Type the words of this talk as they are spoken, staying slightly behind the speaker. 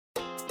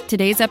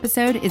Today's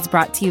episode is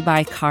brought to you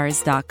by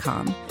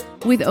Cars.com.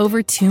 With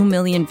over 2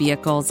 million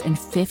vehicles and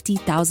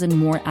 50,000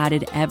 more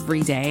added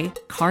every day,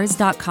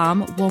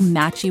 Cars.com will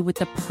match you with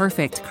the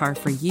perfect car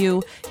for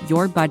you,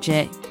 your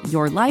budget,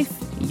 your life,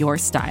 your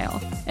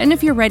style. And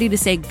if you're ready to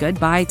say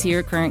goodbye to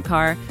your current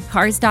car,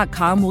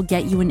 Cars.com will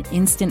get you an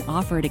instant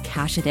offer to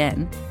cash it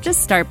in.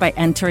 Just start by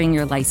entering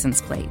your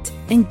license plate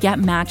and get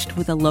matched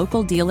with a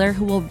local dealer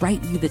who will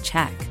write you the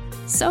check.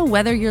 So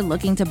whether you're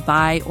looking to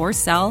buy or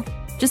sell,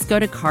 just go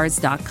to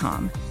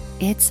Cars.com.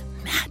 It's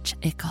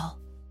magical.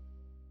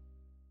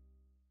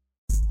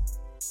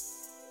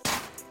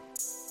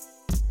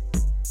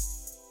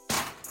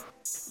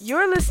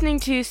 You're listening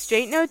to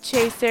Straight No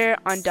Chaser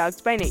on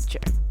Dogs by Nature.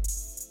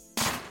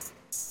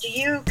 Do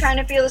you kind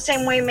of feel the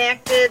same way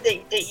Mac did,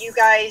 that you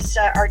guys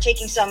are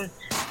taking some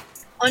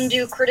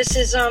undue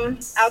criticism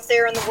out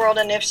there in the world?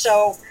 And if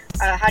so,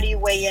 how do you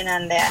weigh in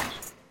on that?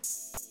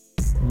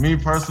 Me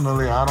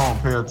personally, I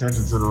don't pay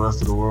attention to the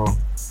rest of the world.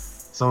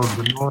 So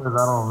the noise,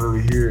 I don't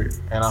really hear it,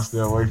 and I stay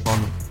away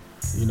from it.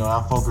 You know,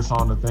 I focus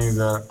on the things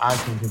that I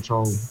can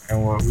control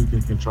and what we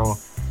can control.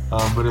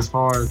 But as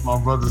far as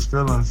my brother's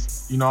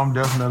feelings, you know, I'm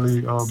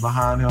definitely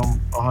behind him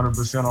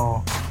 100%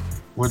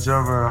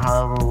 on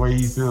however way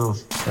he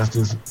feels.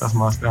 That's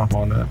my stamp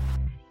on that.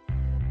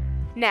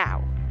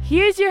 Now,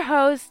 here's your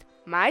host,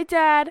 my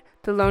dad,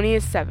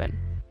 Thelonious7.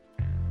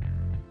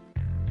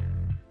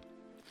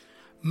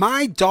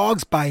 My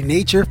Dogs by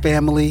Nature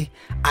family,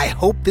 I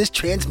hope this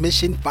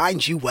transmission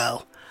finds you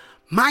well.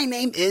 My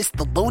name is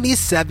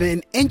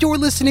Thelonious7, and you're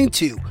listening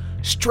to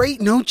Straight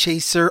No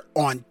Chaser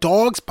on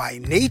Dogs by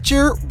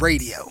Nature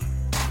Radio.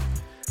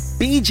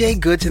 BJ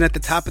Goodson at the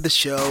top of the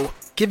show,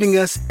 giving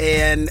us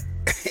an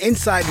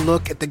inside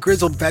look at the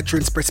grizzled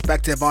veteran's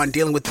perspective on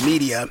dealing with the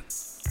media.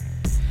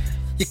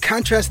 You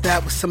contrast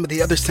that with some of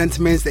the other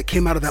sentiments that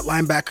came out of that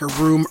linebacker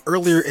room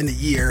earlier in the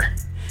year,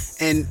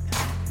 and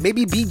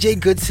maybe BJ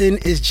Goodson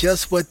is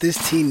just what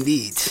this team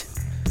needs.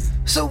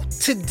 So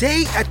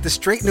today at the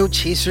Straight No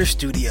Chaser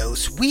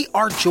studios, we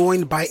are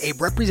joined by a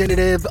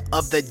representative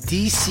of the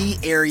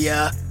DC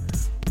area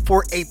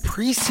for a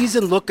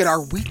preseason look at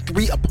our Week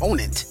 3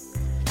 opponent.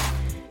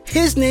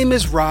 His name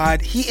is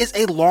Rod. He is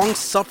a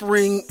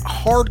long-suffering,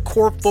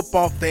 hardcore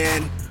football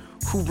fan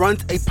who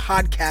runs a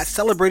podcast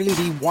celebrating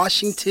the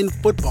Washington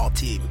football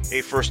team.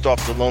 Hey, first off,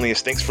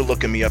 Thelonious, thanks for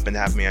looking me up and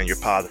having me on your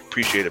pod.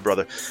 Appreciate it,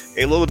 brother.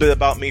 A little bit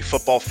about me,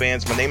 football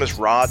fans. My name is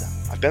Rod.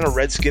 I've been a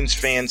Redskins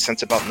fan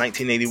since about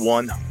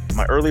 1981.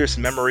 My earliest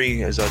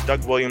memory is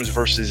Doug Williams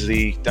versus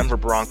the Denver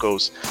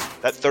Broncos.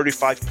 That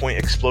 35-point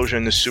explosion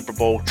in the Super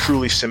Bowl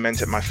truly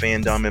cemented my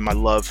fandom and my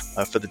love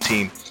for the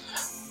team.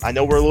 I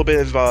know we're a little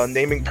bit of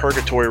naming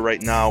purgatory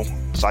right now,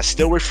 so I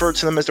still refer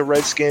to them as the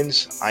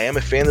Redskins. I am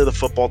a fan of the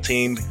football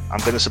team.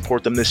 I'm going to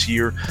support them this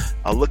year.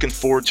 Looking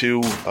forward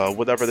to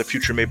whatever the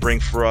future may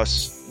bring for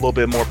us, a little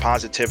bit more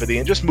positivity,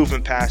 and just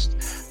moving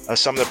past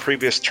some of the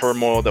previous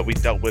turmoil that we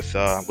dealt with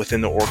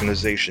within the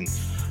organization.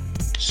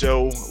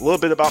 So a little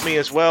bit about me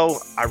as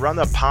well. I run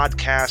a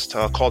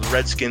podcast called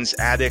Redskins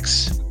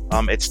Addicts.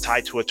 It's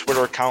tied to a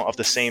Twitter account of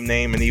the same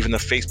name and even a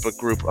Facebook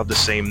group of the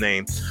same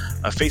name.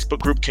 A Facebook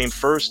group came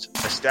first,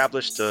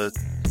 established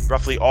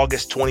roughly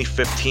August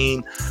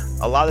 2015.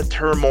 A lot of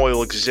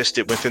turmoil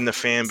existed within the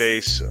fan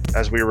base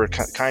as we were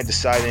kind of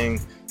deciding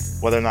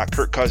whether or not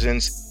Kirk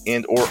Cousins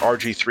and or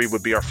RG3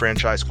 would be our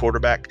franchise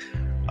quarterback.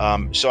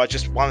 So I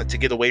just wanted to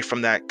get away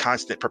from that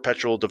constant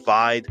perpetual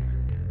divide.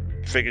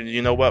 Figured,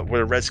 you know what,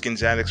 we're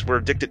Redskins addicts. We're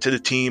addicted to the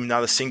team,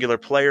 not a singular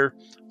player.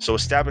 So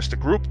established a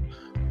group.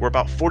 We're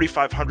about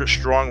 4,500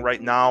 strong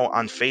right now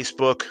on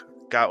Facebook.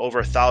 Got over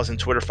 1,000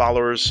 Twitter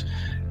followers.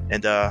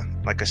 And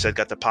like I said,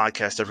 got the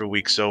podcast every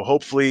week. So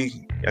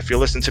hopefully, if you're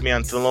listening to me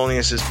on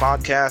Thelonious'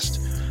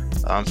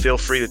 podcast, feel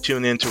free to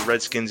tune in to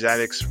Redskins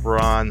Addicts. We're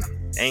on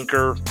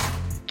Anchor,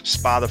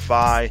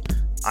 Spotify,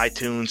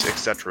 iTunes,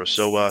 etc.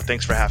 So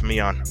thanks for having me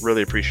on.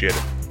 Really appreciate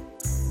it.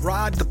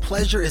 Rod, the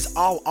pleasure is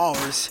all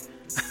ours.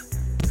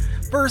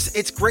 First,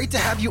 it's great to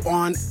have you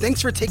on.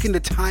 Thanks for taking the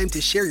time to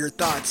share your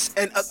thoughts.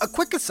 And a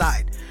quick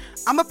aside,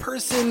 I'm a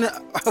person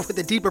with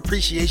a deep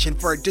appreciation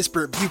for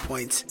disparate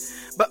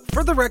viewpoints. But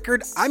for the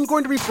record, I'm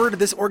going to refer to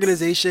this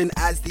organization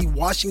as the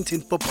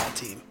Washington football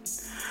team.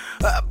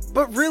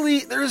 But really,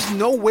 there's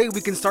no way we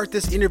can start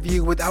this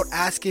interview without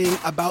asking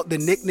about the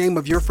nickname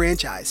of your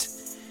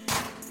franchise.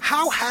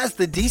 How has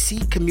the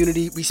DC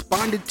community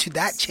responded to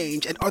that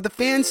change, and are the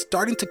fans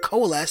starting to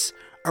coalesce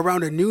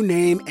around a new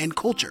name and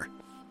culture?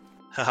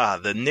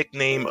 The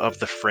nickname of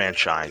the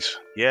franchise.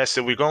 Yeah,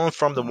 so we're going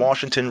from the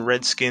Washington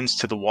Redskins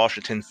to the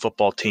Washington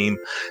football team,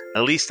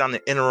 at least on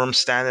the interim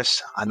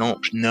status. I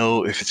don't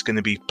know if it's going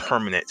to be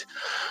permanent.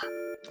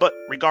 But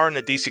regarding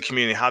the DC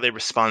community, how they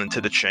responded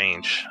to the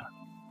change.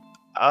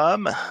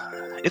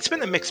 It's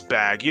been a mixed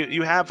bag.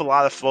 You have a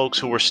lot of folks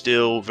who are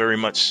still very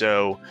much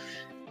so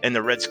in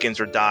the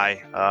Redskins or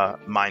die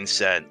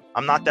mindset.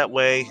 I'm not that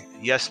way.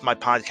 Yes, my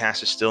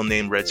podcast is still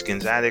named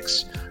Redskins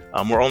Addicts.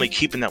 We're only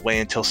keeping that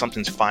way until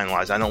something's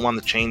finalized. I don't want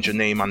to change the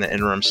name on the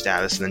interim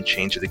status and then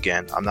change it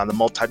again. I'm not a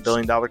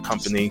multi-billion-dollar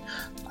company.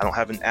 I don't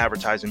have an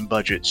advertising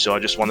budget, so I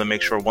just want to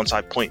make sure once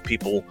I point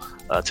people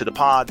to the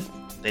pod,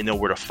 they know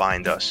where to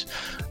find us.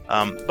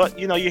 But,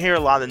 you hear a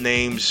lot of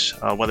names,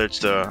 whether it's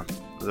the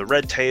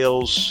Red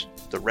Tails,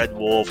 the Red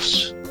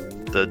Wolves,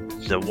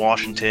 the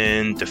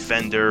Washington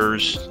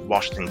Defenders,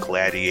 Washington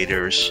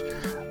Gladiators.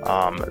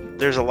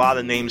 There's a lot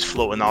of names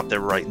floating out there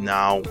right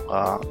now.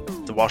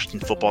 The Washington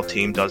football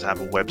team does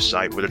have a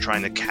website where they're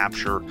trying to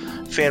capture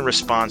fan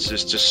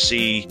responses to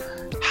see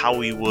how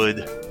we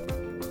would,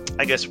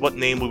 I guess, what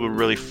name we would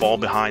really fall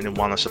behind and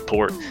want to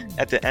support.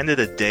 At the end of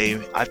the day,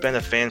 I've been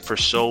a fan for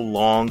so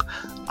long.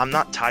 I'm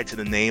not tied to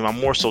the name. I'm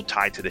more so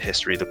tied to the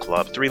history of the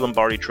club. 3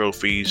 Lombardi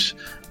trophies.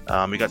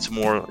 We got some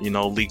more,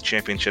 league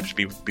championships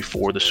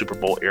before the Super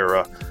Bowl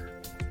era.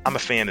 I'm a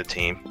fan of the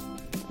team,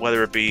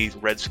 whether it be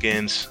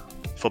Redskins,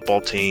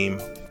 football team,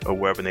 or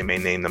wherever they may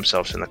name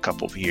themselves in a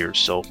couple of years.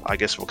 So I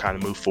guess we'll kind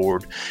of move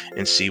forward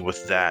and see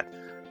with that.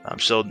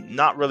 So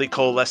not really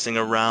coalescing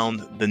around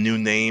the new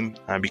name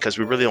because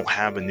we really don't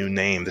have a new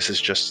name. This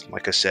is just,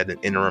 like I said, an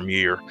interim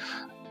year.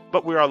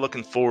 But we are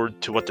looking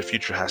forward to what the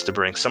future has to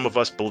bring. Some of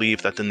us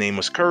believe that the name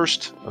was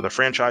cursed, or the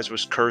franchise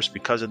was cursed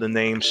because of the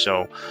name.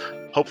 So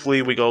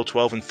hopefully we go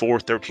 12-4,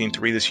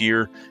 13-3 this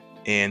year,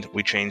 and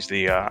we change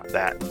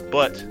that.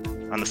 But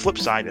on the flip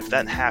side, if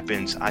that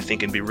happens, I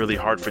think it'd be really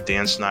hard for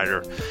Dan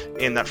Snyder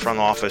and that front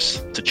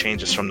office to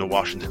change us from the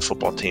Washington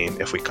football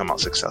team if we come out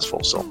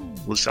successful. So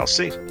we shall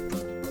see.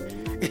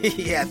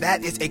 Yeah,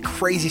 that is a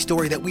crazy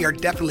story that we are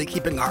definitely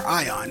keeping our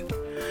eye on.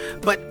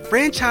 But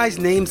franchise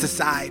names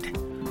aside,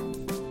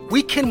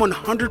 we can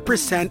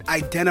 100%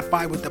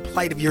 identify with the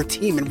plight of your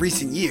team in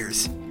recent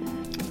years.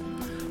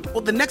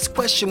 Well, the next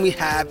question we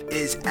have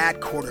is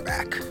at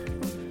quarterback.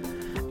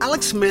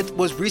 Alex Smith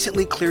was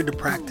recently cleared to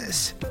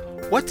practice.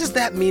 What does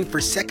that mean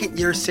for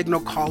second-year signal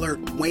caller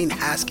Dwayne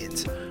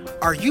Haskins?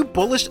 Are you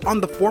bullish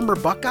on the former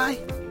Buckeye?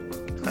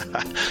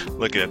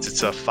 Look at it.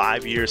 It's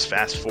 5 years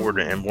fast forward,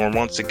 and we're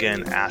once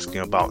again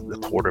asking about the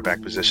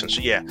quarterback position. So,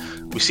 yeah,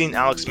 we've seen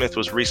Alex Smith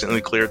was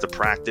recently cleared to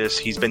practice.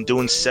 He's been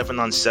doing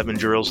 7-on-7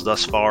 drills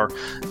thus far.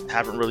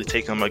 Haven't really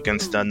taken them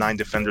against 9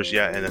 defenders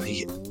yet, and then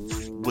he,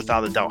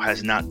 without a doubt,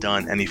 has not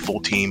done any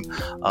full-team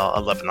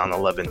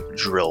 11-on-11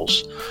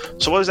 drills.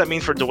 So what does that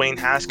mean for Dwayne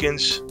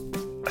Haskins?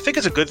 I think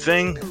it's a good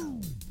thing.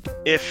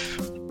 If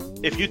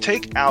you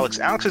take Alex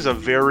is a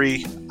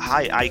very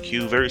high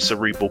IQ, very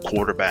cerebral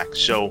quarterback.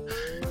 So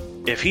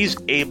if he's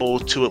able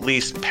to at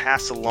least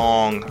pass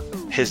along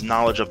his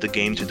knowledge of the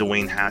game to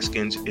Dwayne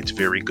Haskins, it's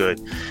very good.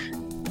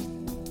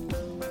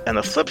 And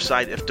the flip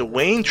side, if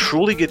Dwayne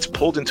truly gets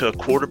pulled into a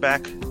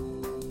quarterback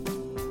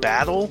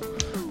battle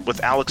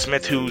with Alex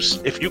Smith, who's,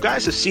 if you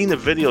guys have seen the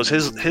videos,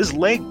 his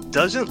leg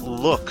doesn't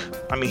look,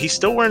 I mean, he's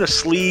still wearing a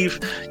sleeve.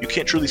 You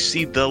can't truly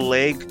see the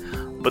leg.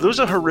 But it was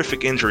a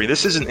horrific injury.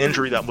 This is an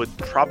injury that would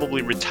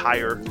probably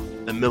retire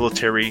the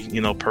military,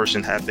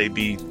 person had they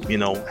be,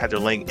 had their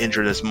leg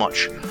injured as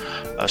much.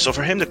 So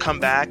for him to come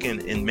back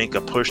and make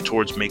a push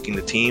towards making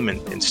the team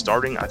and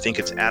starting, I think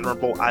it's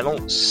admirable. I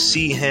don't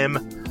see him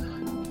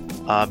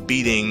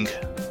beating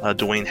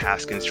Dwayne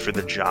Haskins for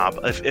the job.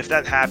 If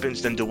that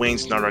happens, then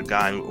Dwayne's not our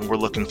guy. We're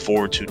looking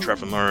forward to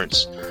Trevor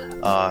Lawrence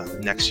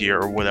next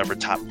year, or whatever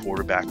top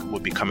quarterback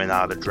would be coming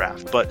out of the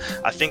draft. But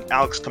I think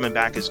Alex coming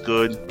back is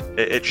good.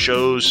 It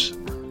shows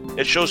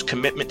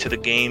commitment to the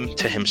game,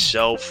 to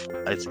himself.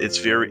 It's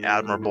very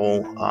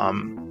admirable.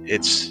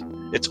 It's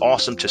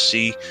awesome to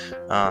see.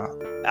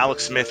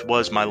 Alex Smith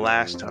was my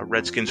last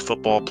Redskins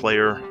football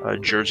player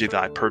jersey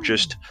that I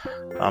purchased.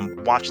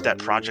 Watched that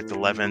Project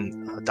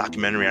 11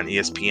 documentary on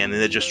ESPN, and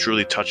it just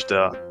truly touched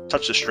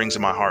the strings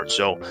of my heart.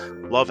 So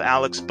love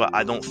Alex, but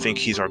I don't think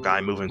he's our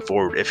guy moving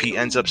forward. If he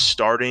ends up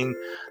starting,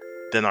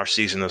 then our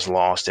season is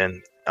lost,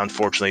 and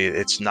unfortunately,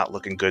 it's not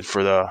looking good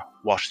for the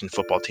Washington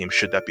football team,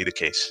 should that be the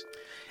case.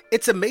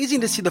 It's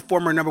amazing to see the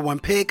former number 1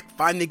 pick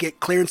finally get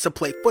clearance to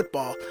play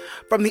football.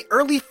 From the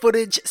early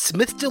footage,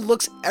 Smith still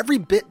looks every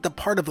bit the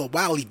part of a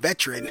wily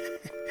veteran.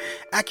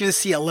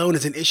 Accuracy alone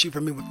is an issue for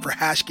me for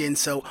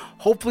Haskins, so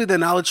hopefully the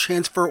knowledge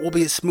transfer will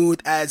be as smooth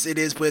as it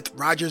is with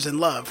Rodgers and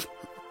Love.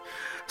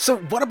 So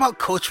what about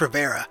Coach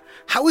Rivera?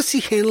 How is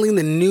he handling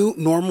the new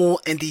normal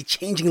and the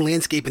changing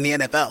landscape in the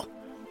NFL?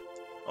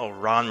 Oh,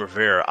 Ron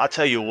Rivera. I'll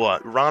tell you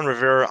what, Ron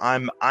Rivera,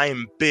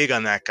 I'm big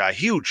on that guy.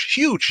 Huge.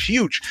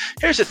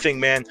 Here's the thing,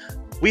 man.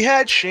 We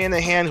had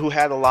Shanahan, who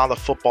had a lot of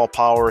football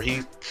power.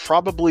 He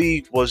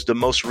probably was the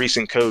most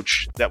recent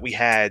coach that we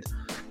had,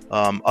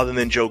 other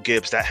than Joe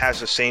Gibbs, that has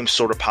the same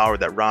sort of power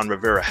that Ron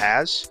Rivera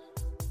has.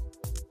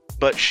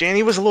 But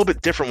Shanny was a little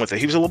bit different with it.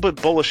 He was a little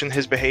bit bullish in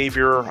his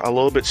behavior, a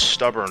little bit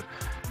stubborn.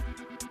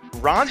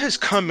 Ron has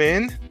come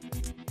in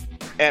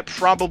at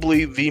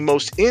probably the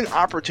most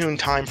inopportune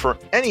time for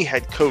any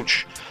head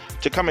coach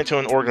to come into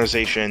an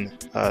organization.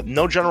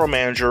 No general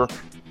manager,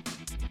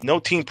 no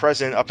team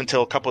president. Up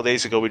until a couple of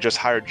days ago, we just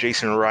hired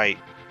Jason Wright.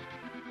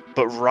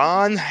 But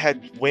Ron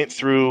had went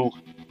through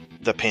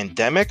the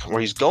pandemic, or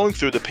he's going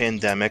through the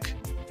pandemic,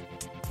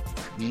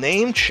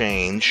 name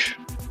change,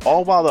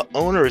 all while the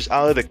owner is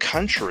out of the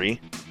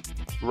country.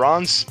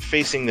 Ron's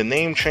facing the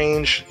name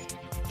change,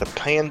 the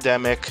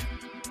pandemic,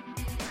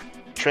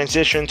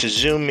 transition to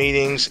Zoom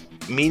meetings,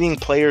 meeting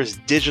players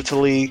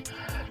digitally,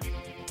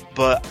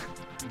 but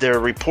the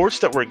reports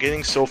that we're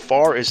getting so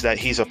far is that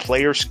he's a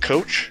player's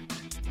coach.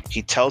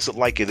 He tells it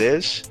like it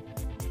is,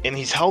 and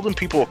he's holding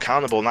people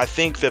accountable. And I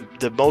think that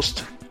the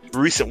most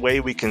recent way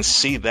we can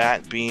see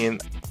that being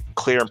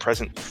clear and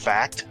present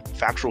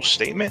factual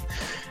statement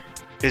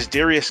is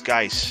Darius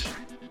Geis.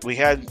 We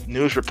had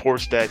news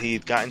reports that he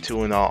got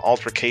into an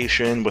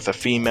altercation with a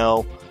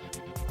female,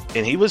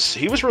 and he was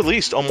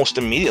released almost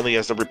immediately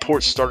as the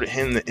reports started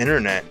hitting the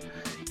internet.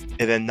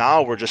 And then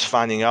now we're just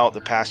finding out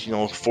the past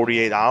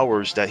 48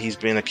 hours that he's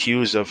been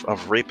accused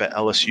of rape at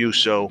LSU.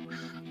 So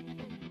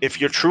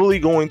if you're truly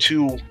going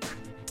to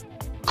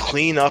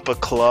clean up a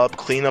club,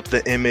 clean up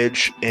the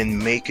image, and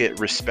make it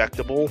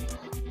respectable,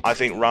 I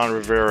think Ron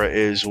Rivera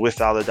is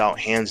without a doubt,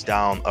 hands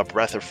down, a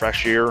breath of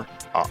fresh air.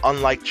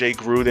 Unlike Jay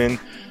Gruden,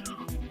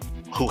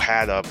 who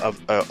had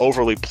a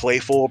overly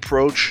playful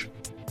approach,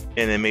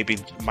 and then maybe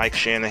Mike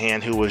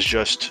Shanahan, who was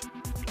just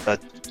a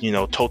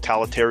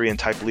totalitarian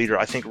type leader.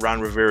 I think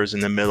Ron Rivera is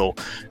in the middle.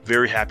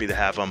 Very happy to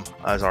have him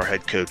as our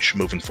head coach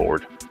moving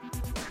forward.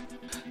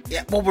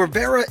 Yeah, well,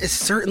 Rivera is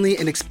certainly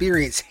an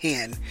experienced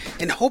hand,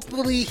 and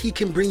hopefully he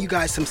can bring you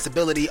guys some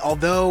stability,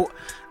 although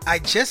I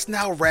just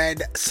now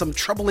read some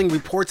troubling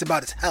reports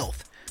about his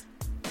health.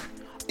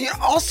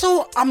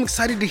 Also, I'm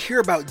excited to hear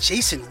about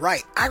Jason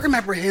Wright. I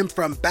remember him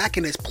from back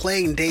in his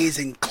playing days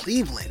in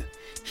Cleveland.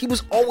 He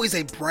was always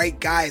a bright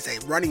guy as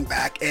a running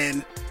back,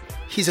 and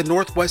he's a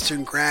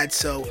Northwestern grad,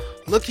 so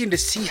looking to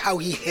see how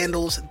he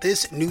handles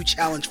this new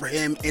challenge for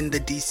him in the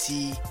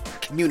DC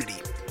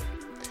community.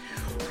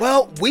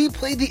 Well, we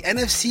played the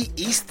NFC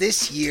East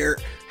this year.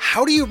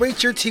 How do you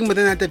rate your team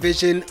within that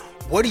division?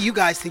 What do you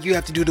guys think you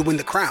have to do to win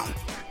the crown?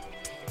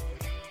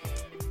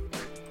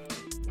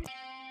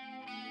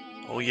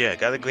 Oh yeah,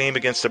 got a game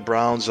against the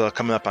Browns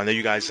coming up. I know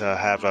you guys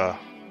have the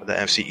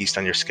NFC East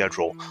on your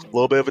schedule. A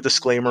little bit of a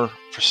disclaimer.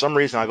 For some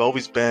reason, I've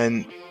always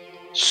been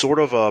sort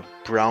of a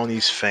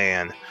Brownies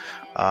fan.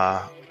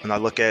 When I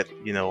look at,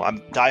 I'm a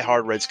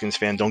diehard Redskins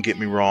fan, don't get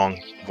me wrong,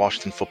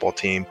 Washington football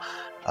team.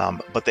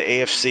 But the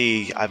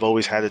AFC, I've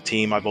always had a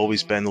team. I've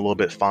always been a little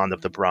bit fond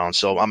of the Browns.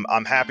 So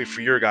I'm happy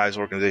for your guys'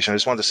 organization. I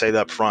just wanted to say that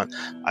up front.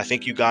 I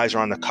think you guys are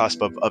on the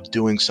cusp of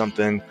doing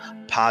something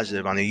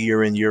positive on a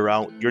year in, year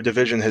out. Your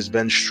division has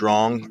been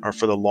strong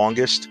for the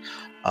longest.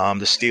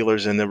 The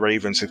Steelers and the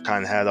Ravens have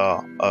kind of had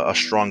a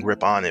strong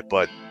grip on it.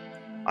 But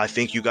I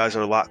think you guys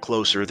are a lot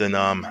closer than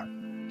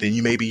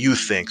you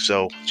think.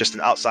 So just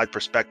an outside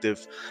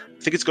perspective,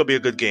 I think it's going to be a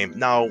good game.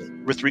 Now,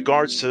 with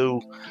regards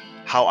to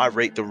how I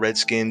rate the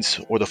Redskins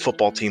or the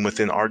football team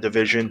within our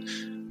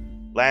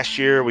division, last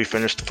year we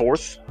finished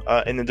fourth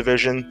in the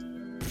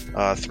division,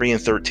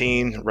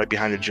 3-13, right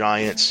behind the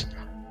Giants.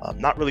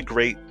 Not really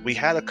great. We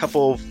had a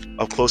couple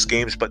of close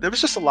games, but there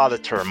was just a lot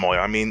of turmoil.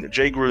 I mean,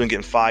 Jay Gruden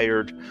getting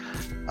fired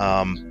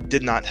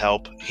did not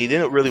help. He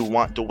didn't really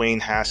want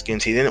Dwayne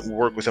Haskins. He didn't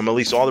work with him. At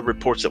least all the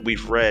reports that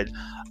we've read,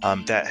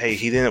 that, hey,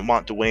 he didn't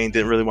want Dwayne,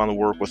 didn't really want to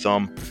work with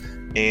him.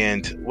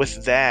 And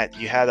with that,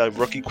 you had a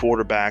rookie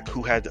quarterback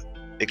who had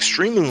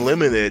extremely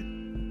limited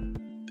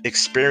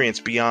experience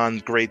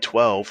beyond grade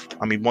 12.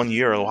 I mean, 1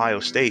 year at Ohio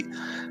State.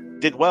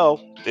 Did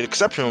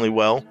exceptionally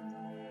well.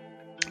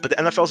 But the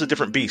NFL is a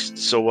different beast.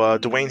 So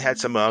Dwayne had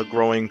some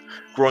growing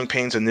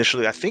pains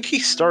initially. I think he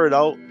started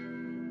out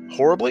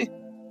horribly,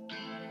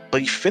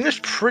 but he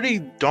finished pretty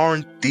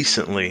darn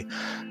decently.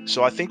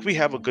 So I think we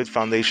have a good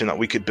foundation that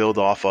we could build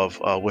off of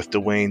with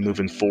Dwayne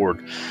moving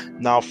forward.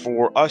 Now,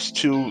 for us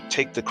to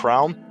take the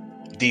crown,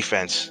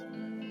 defense.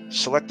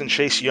 Selecting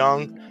Chase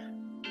Young,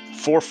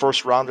 4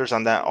 first-rounders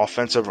on that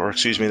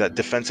that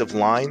defensive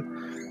line.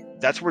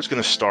 That's where it's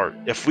going to start.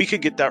 If we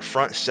could get that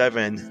front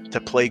 7 to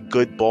play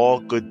good ball,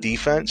 good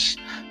defense,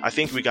 I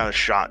think we got a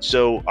shot.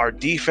 So our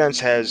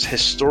defense has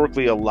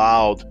historically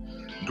allowed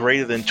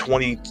greater than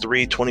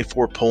 23,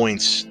 24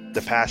 points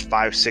the past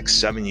 5, 6,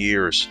 7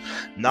 years.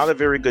 Not a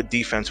very good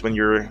defense when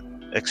you're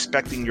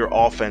expecting your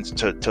offense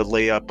to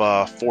lay up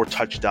 4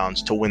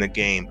 touchdowns to win a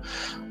game.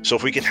 So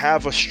if we can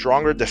have a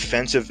stronger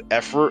defensive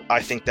effort,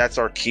 I think that's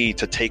our key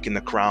to taking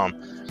the crown.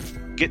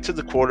 Get to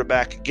the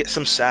quarterback, get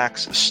some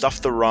sacks,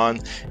 stuff the run,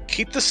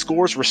 keep the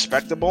scores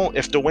respectable.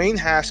 If Dwayne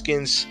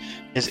Haskins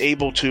is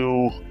able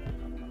to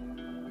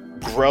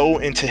grow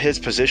into his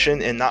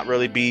position and not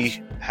really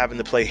be having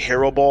to play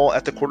hero ball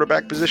at the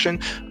quarterback position,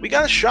 we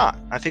got a shot.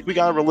 I think we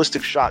got a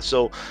realistic shot.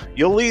 So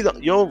you'll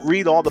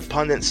read all the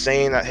pundits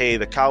saying that, hey,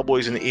 the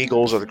Cowboys and the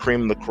Eagles are the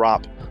cream of the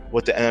crop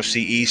with the NFC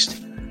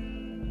East.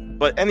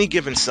 But any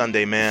given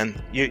Sunday,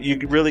 man, you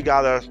really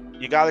gotta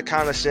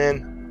count us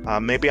in.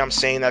 Maybe I'm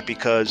saying that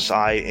because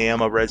I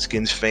am a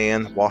Redskins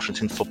fan,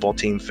 Washington football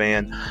team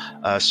fan,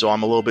 so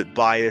I'm a little bit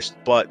biased.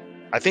 But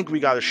I think we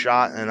got a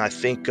shot, and I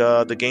think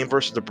the game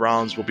versus the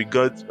Browns will be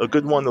a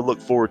good one to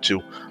look forward to.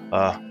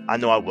 I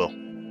know I will.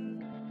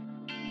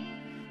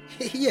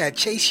 Yeah,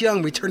 Chase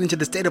Young returning to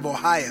the state of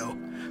Ohio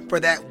for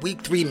that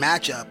Week 3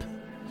 matchup.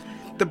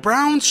 The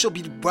Browns shall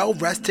be well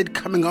rested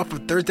coming off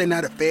of Thursday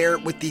night affair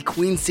with the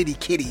Queen City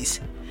Kitties.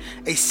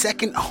 A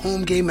second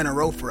home game in a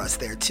row for us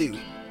there too.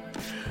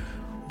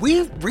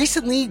 We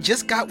recently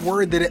just got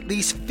word that at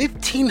least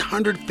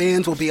 1,500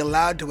 fans will be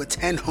allowed to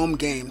attend home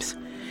games.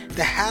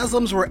 The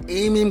Haslams were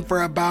aiming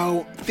for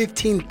about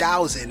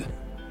 15,000,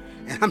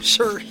 and I'm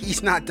sure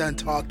he's not done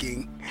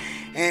talking.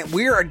 And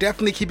we are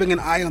definitely keeping an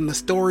eye on the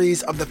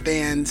stories of the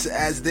fans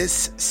as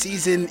this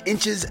season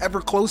inches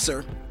ever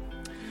closer.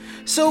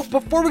 So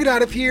before we get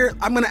out of here,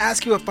 I'm going to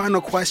ask you a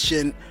final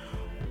question.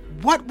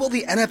 What will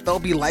the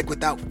NFL be like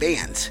without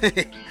fans?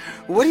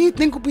 What do you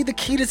think will be the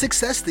key to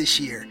success this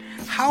year?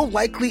 How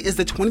likely is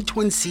the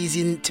 2020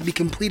 season to be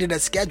completed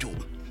as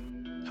scheduled?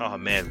 Oh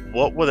man,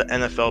 what would the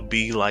NFL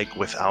be like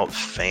without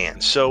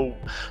fans? So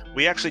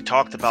we actually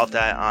talked about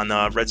that on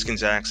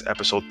Redskins Addicts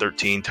episode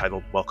 13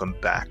 titled Welcome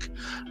Back.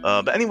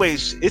 But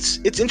anyways,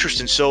 it's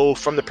interesting. So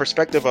from the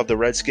perspective of the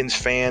Redskins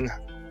fan,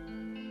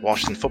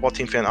 Washington football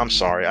team fan, I'm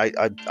sorry,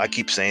 I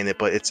keep saying it,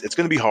 but it's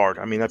going to be hard.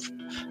 I mean,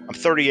 I'm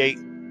 38.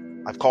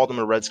 I've called them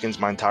the Redskins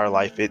my entire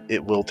life.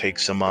 It will take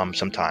some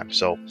time.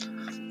 So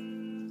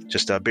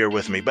just bear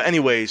with me. But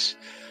anyways,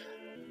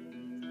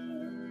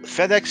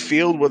 FedEx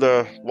Field where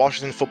the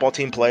Washington football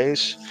team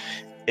plays,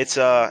 it's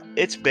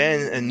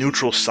been a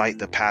neutral site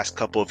the past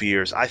couple of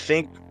years. I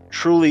think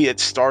truly it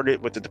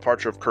started with the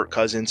departure of Kirk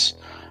Cousins.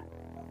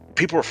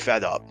 People were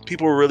fed up.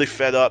 People were really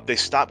fed up. They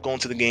stopped going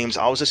to the games.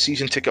 I was a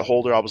season ticket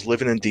holder. I was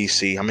living in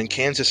D.C. I'm in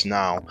Kansas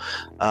now.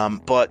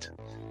 But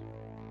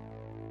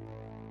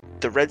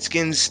the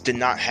Redskins did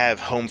not have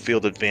home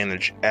field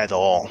advantage at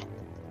all.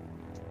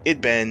 It'd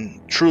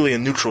been truly a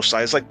neutral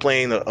site. It's like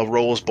playing a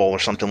Rose Bowl or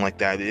something like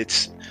that.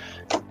 It's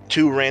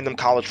two random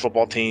college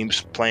football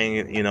teams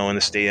playing, in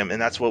the stadium, and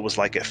that's what it was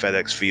like at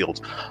FedEx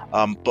Field.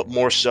 But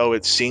more so,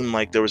 it seemed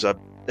like there was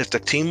if the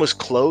team was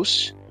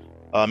close,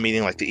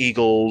 meaning like the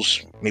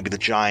Eagles, maybe the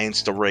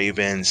Giants, the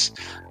Ravens,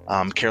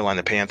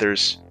 Carolina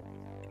Panthers,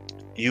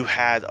 you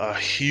had a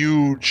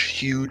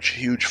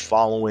huge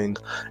following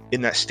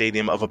in that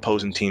stadium of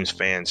opposing teams'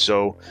 fans.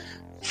 So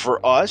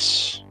for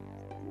us,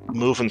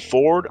 moving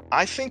forward,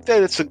 I think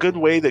that it's a good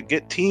way to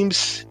get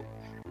teams.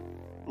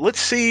 Let's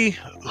see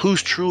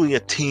who's truly a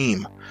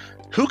team.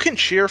 Who can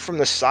cheer from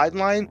the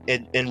sideline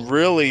and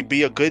really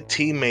be a good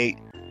teammate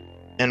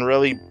and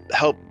really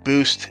help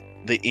boost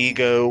the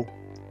ego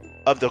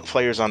of the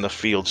players on the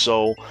field.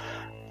 So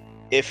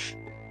if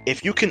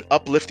you can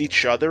uplift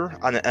each other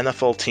on an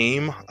NFL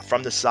team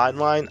from the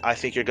sideline, I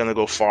think you're going to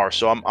go far.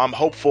 So I'm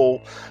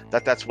hopeful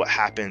that that's what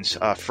happens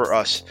for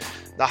us.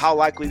 Now, how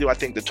likely do I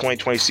think the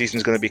 2020 season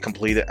is going to be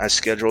completed as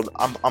scheduled?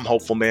 I'm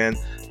hopeful, man.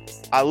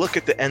 I look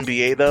at the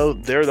NBA, though.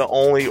 They're the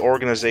only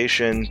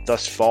organization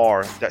thus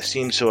far that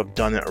seems to have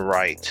done it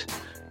right.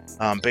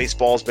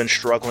 Baseball's been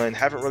struggling.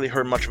 Haven't really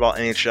heard much about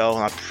NHL,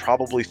 and I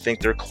probably think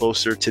they're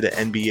closer to the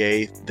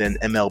NBA than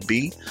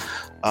MLB.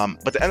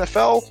 But the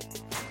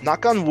NFL,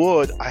 knock on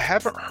wood, I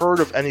haven't heard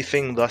of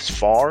anything thus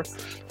far.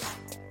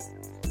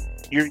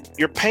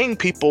 You're paying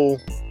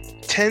people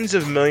tens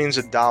of millions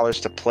of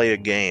dollars to play a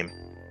game.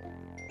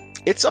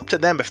 It's up to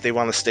them if they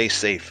want to stay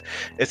safe.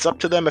 It's up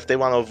to them if they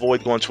want to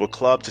avoid going to a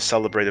club to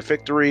celebrate a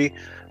victory.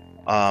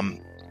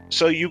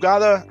 So you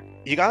gotta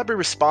be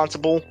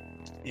responsible.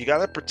 You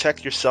gotta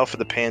protect yourself from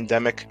the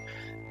pandemic.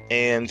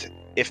 And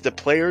if the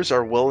players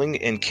are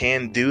willing and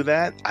can do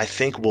that, I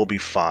think we'll be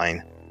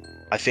fine.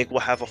 I think we'll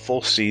have a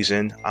full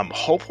season. I'm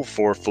hopeful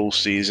for a full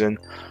season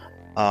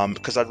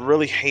because I'd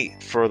really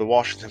hate for the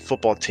Washington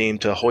football team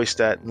to hoist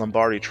that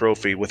Lombardi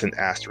trophy with an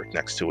asterisk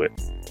next to it.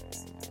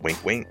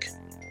 Wink, wink.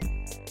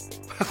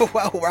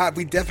 Well, Rob,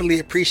 we definitely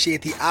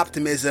appreciate the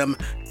optimism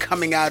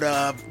coming out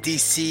of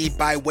D.C.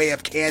 by way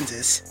of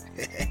Kansas.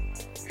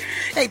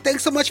 Hey,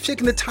 thanks so much for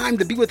taking the time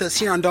to be with us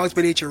here on Dogs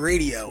by Nature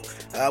Radio.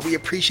 We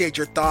appreciate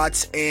your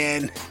thoughts,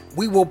 and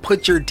we will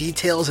put your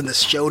details in the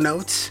show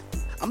notes.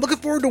 I'm looking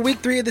forward to week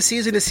 3 of the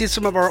season to see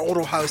some of our old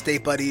Ohio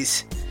State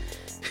buddies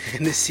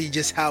and to see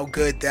just how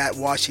good that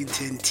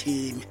Washington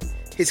team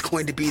is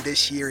going to be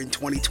this year in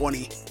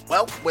 2020.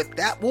 Well, with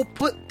that, we'll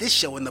put this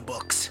show in the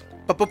books.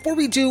 But before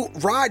we do,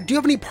 Rod, do you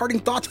have any parting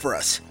thoughts for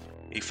us?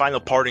 A final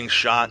parting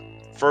shot.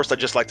 First, I'd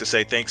just like to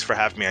say thanks for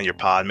having me on your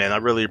pod, man. I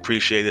really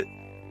appreciate it.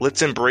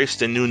 Let's embrace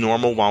the new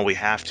normal while we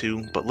have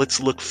to, but let's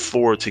look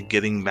forward to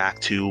getting back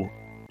to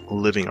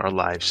living our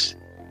lives.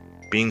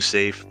 Being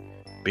safe,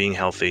 being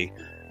healthy,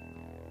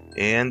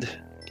 and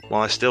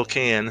while I still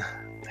can,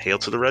 hail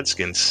to the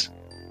Redskins,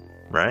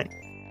 right?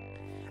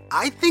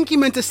 I think you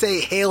meant to say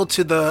hail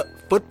to the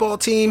football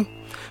team,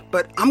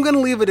 but I'm going to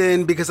leave it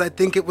in because I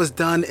think it was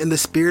done in the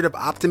spirit of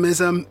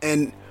optimism,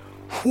 and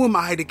who am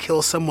I to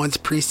kill someone's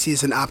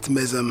preseason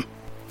optimism?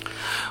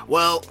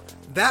 Well,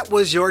 that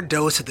was your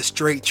dose of the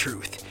straight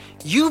truth.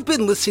 You've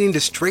been listening to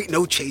Straight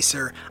No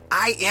Chaser.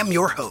 I am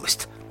your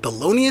host,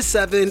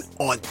 Thelonious7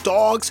 on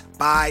Dogs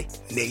by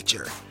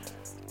Nature.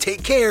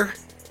 Take care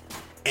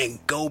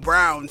and go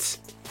Browns.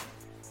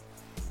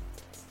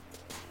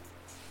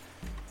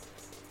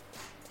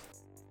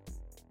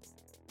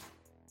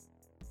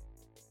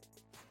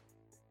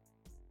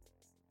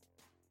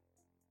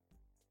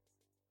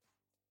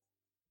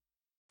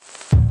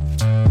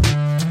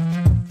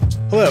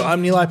 Hello,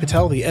 I'm Nilay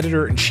Patel, the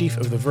editor-in-chief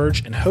of The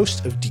Verge and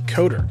host of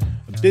Decoder,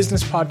 a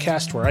business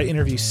podcast where I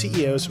interview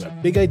CEOs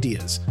about big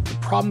ideas, the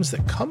problems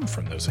that come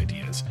from those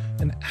ideas,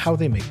 and how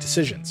they make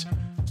decisions.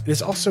 It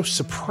is also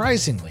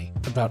surprisingly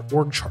about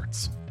org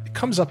charts. It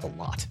comes up a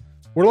lot.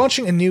 We're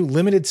launching a new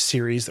limited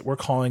series that we're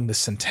calling the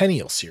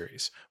Centennial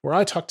Series, where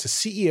I talk to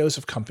CEOs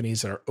of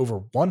companies that are over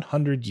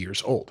 100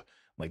 years old,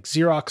 like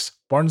Xerox,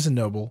 Barnes &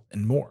 Noble,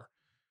 and more.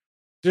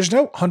 There's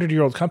no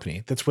 100-year-old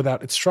company that's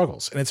without its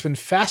struggles, and it's been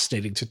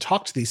fascinating to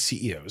talk to these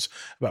CEOs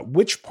about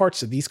which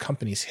parts of these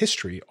companies'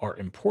 history are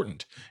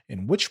important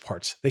and which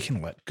parts they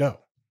can let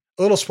go.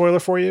 A little spoiler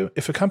for you,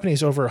 if a company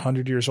is over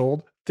 100 years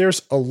old,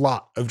 there's a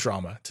lot of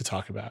drama to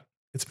talk about.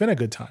 It's been a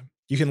good time.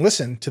 You can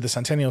listen to the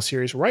Centennial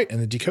Series right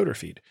in the Decoder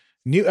feed.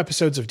 New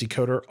episodes of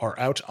Decoder are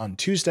out on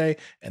Tuesday,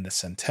 and the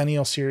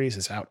Centennial Series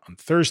is out on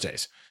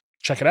Thursdays.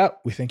 Check it out.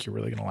 We think you're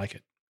really going to like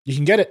it. You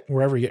can get it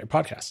wherever you get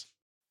your podcasts.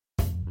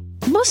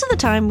 Most of the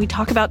time, we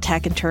talk about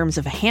tech in terms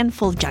of a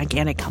handful of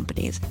gigantic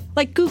companies,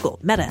 like Google,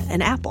 Meta,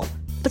 and Apple.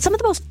 But some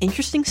of the most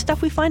interesting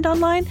stuff we find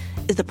online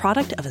is the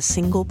product of a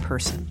single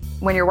person.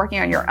 When you're working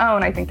on your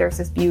own, I think there's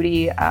this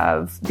beauty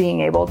of being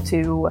able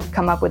to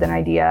come up with an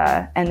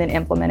idea and then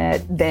implement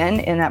it then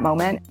in that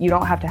moment. You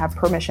don't have to have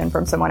permission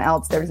from someone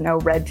else. There's no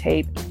red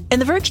tape. In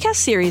the Vergecast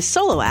series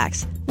Solo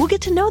Acts, we'll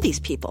get to know these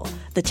people,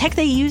 the tech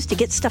they use to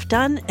get stuff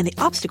done, and the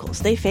obstacles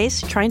they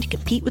face trying to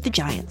compete with the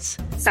giants.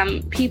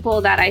 Some people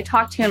that I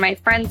talk to and my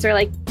friends are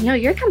like,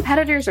 your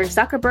competitors are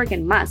Zuckerberg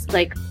and Musk.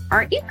 Like,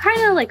 aren't you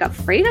kind of like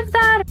afraid of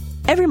that?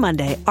 Every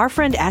Monday, our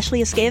friend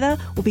Ashley Esqueda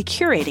will be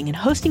curating and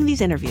hosting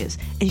these interviews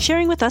and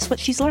sharing with us what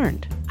she's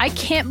learned. I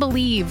can't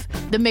believe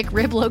the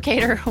McRib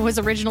locator was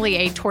originally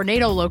a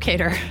tornado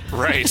locator.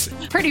 Right.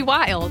 Pretty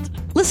wild.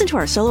 Listen to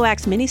our Solo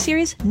Acts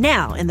miniseries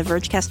now in the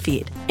Vergecast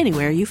feed,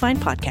 anywhere you find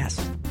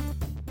podcasts.